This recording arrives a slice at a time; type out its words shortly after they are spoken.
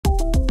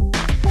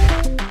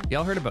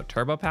Y'all heard about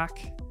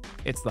TurboPack?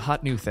 It's the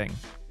hot new thing.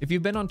 If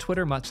you've been on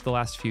Twitter much the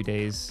last few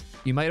days,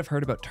 you might have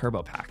heard about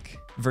TurboPack.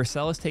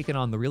 Vercel has taken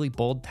on the really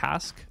bold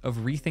task of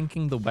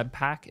rethinking the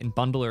Webpack and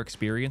bundler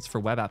experience for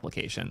web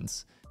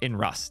applications in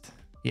Rust.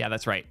 Yeah,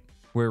 that's right.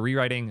 We're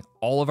rewriting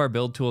all of our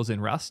build tools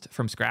in Rust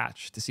from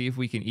scratch to see if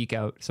we can eke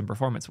out some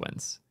performance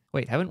wins.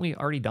 Wait, haven't we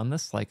already done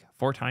this like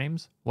 4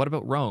 times? What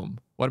about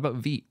Rome? What about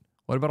Vite?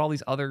 What about all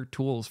these other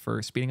tools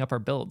for speeding up our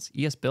builds?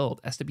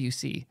 ESBuild,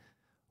 SWC.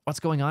 What's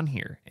going on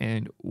here?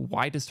 And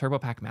why does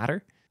TurboPack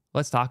matter?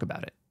 Let's talk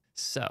about it.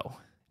 So,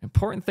 an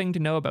important thing to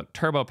know about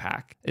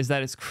TurboPack is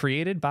that it's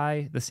created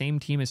by the same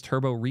team as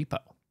TurboRepo.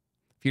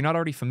 If you're not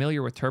already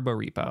familiar with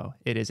TurboRepo,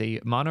 it is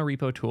a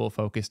monorepo tool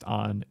focused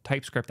on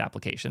TypeScript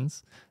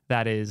applications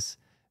that is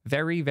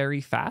very, very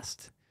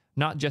fast,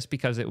 not just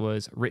because it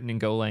was written in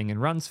Golang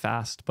and runs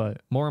fast,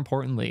 but more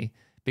importantly,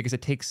 because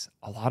it takes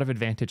a lot of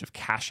advantage of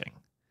caching.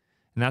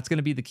 And that's going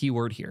to be the key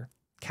word here,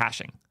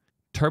 caching.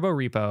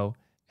 TurboRepo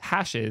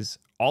hashes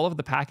all of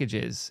the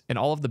packages and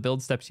all of the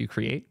build steps you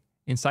create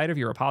inside of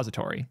your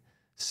repository.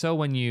 So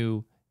when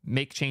you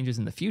make changes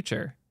in the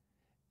future,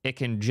 it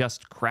can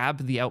just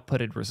grab the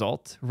outputted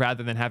result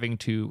rather than having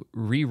to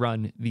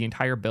rerun the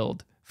entire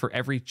build for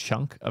every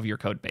chunk of your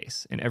code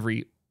base and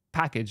every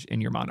package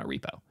in your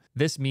monorepo.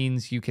 This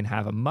means you can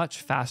have a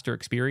much faster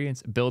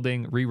experience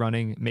building,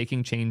 rerunning,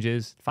 making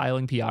changes,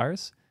 filing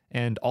PRs,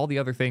 and all the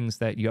other things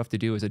that you have to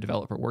do as a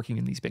developer working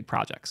in these big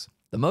projects.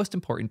 The most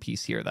important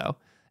piece here, though,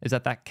 is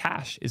that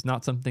cache is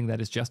not something that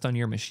is just on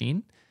your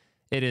machine.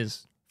 It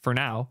is, for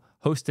now,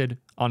 hosted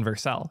on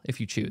Vercel if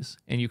you choose.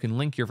 And you can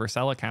link your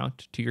Vercel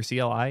account to your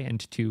CLI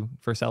and to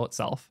Vercel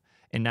itself.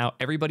 And now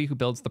everybody who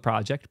builds the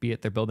project, be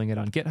it they're building it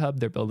on GitHub,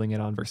 they're building it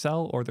on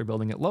Vercel, or they're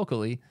building it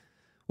locally,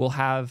 will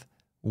have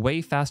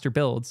way faster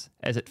builds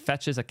as it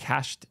fetches a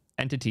cached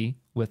entity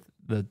with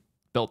the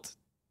built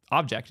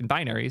object in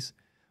binaries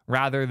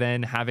rather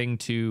than having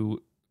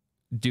to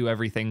do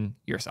everything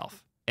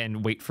yourself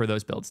and wait for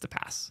those builds to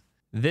pass.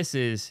 This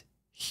is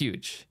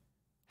huge.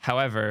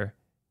 However,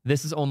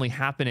 this is only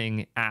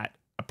happening at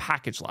a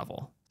package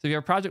level. So if you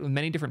have a project with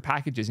many different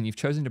packages and you've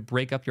chosen to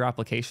break up your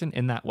application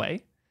in that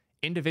way,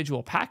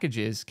 individual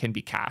packages can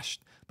be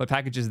cached, but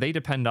packages they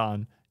depend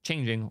on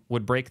changing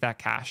would break that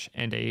cache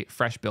and a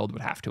fresh build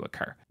would have to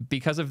occur.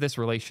 Because of this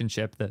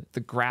relationship, the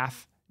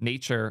graph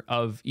nature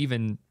of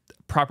even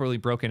properly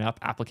broken up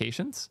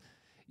applications,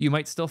 you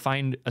might still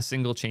find a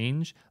single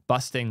change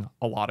busting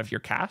a lot of your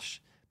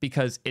cache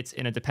because it's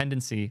in a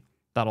dependency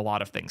that a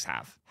lot of things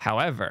have.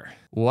 However,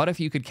 what if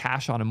you could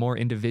cache on a more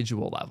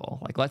individual level?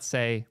 Like let's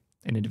say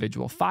an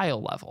individual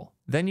file level.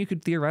 Then you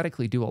could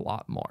theoretically do a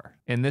lot more.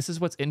 And this is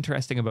what's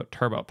interesting about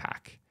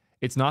TurboPack.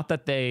 It's not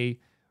that they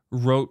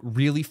wrote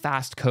really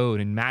fast code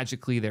and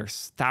magically they're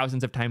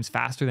thousands of times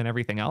faster than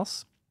everything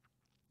else.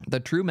 The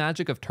true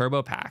magic of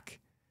TurboPack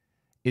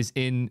is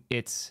in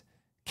its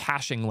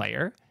caching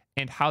layer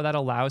and how that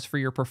allows for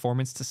your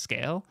performance to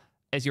scale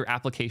as your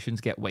applications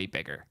get way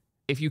bigger.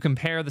 If you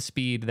compare the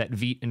speed that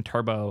Vite and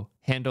Turbo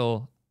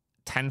handle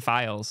 10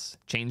 files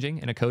changing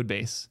in a code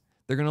base,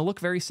 they're going to look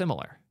very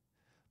similar.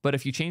 But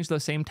if you change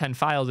those same 10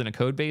 files in a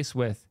code base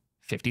with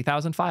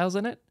 50,000 files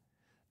in it,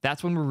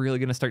 that's when we're really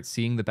going to start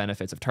seeing the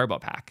benefits of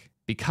TurboPack.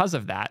 Because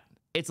of that,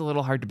 it's a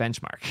little hard to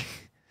benchmark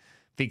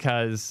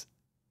because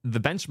the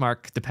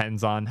benchmark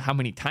depends on how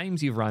many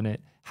times you've run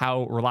it,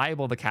 how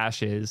reliable the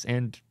cache is,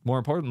 and more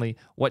importantly,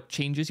 what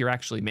changes you're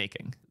actually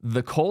making.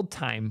 The cold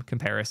time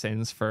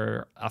comparisons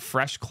for a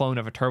fresh clone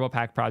of a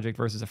TurboPack project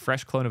versus a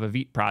fresh clone of a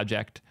Vite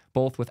project,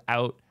 both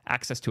without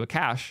access to a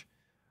cache,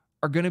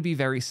 are going to be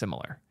very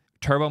similar.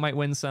 Turbo might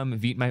win some,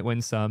 Vite might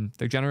win some.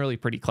 They're generally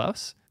pretty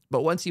close.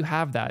 But once you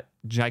have that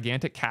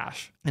gigantic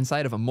cache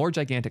inside of a more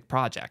gigantic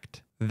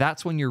project,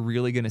 that's when you're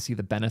really going to see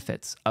the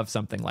benefits of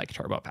something like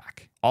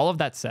TurboPack. All of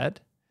that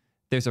said,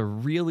 there's a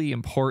really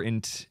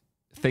important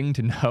thing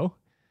to know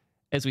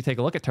as we take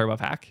a look at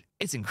TurboPack.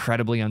 It's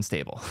incredibly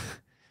unstable.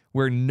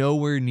 We're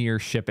nowhere near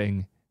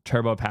shipping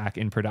TurboPack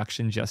in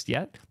production just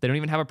yet. They don't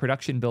even have a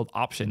production build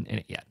option in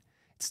it yet.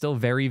 It's still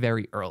very,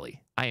 very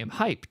early. I am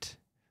hyped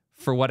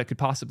for what it could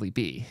possibly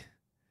be,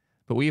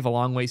 but we have a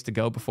long ways to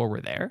go before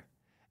we're there.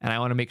 And I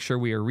want to make sure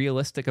we are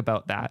realistic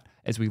about that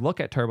as we look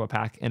at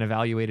TurboPack and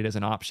evaluate it as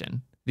an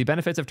option. The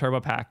benefits of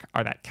TurboPack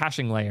are that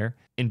caching layer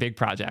in big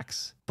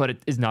projects, but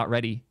it is not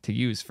ready to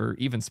use for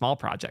even small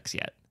projects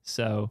yet.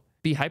 So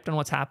be hyped on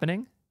what's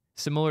happening,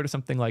 similar to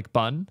something like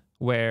Bun,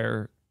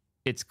 where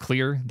it's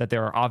clear that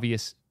there are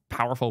obvious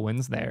powerful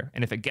wins there.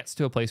 And if it gets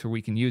to a place where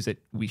we can use it,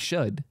 we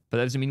should, but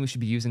that doesn't mean we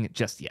should be using it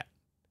just yet.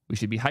 We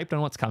should be hyped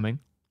on what's coming.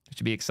 We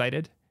should be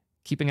excited,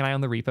 keeping an eye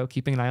on the repo,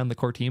 keeping an eye on the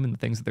core team and the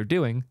things that they're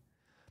doing,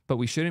 but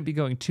we shouldn't be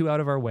going too out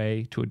of our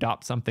way to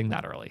adopt something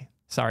that early.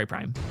 Sorry,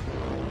 Prime.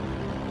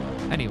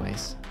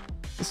 Anyways,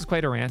 this is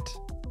quite a rant.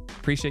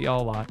 Appreciate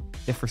y'all a lot.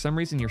 If for some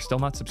reason you're still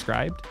not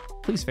subscribed,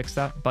 please fix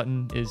that.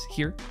 Button is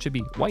here. It should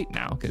be white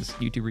now because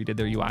YouTube redid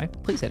their UI.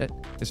 Please hit it.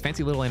 There's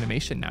fancy little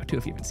animation now too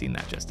if you haven't seen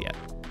that just yet.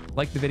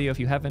 Like the video if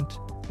you haven't.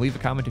 Leave a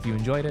comment if you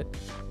enjoyed it.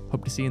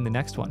 Hope to see you in the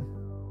next one.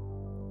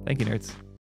 Thank you, nerds.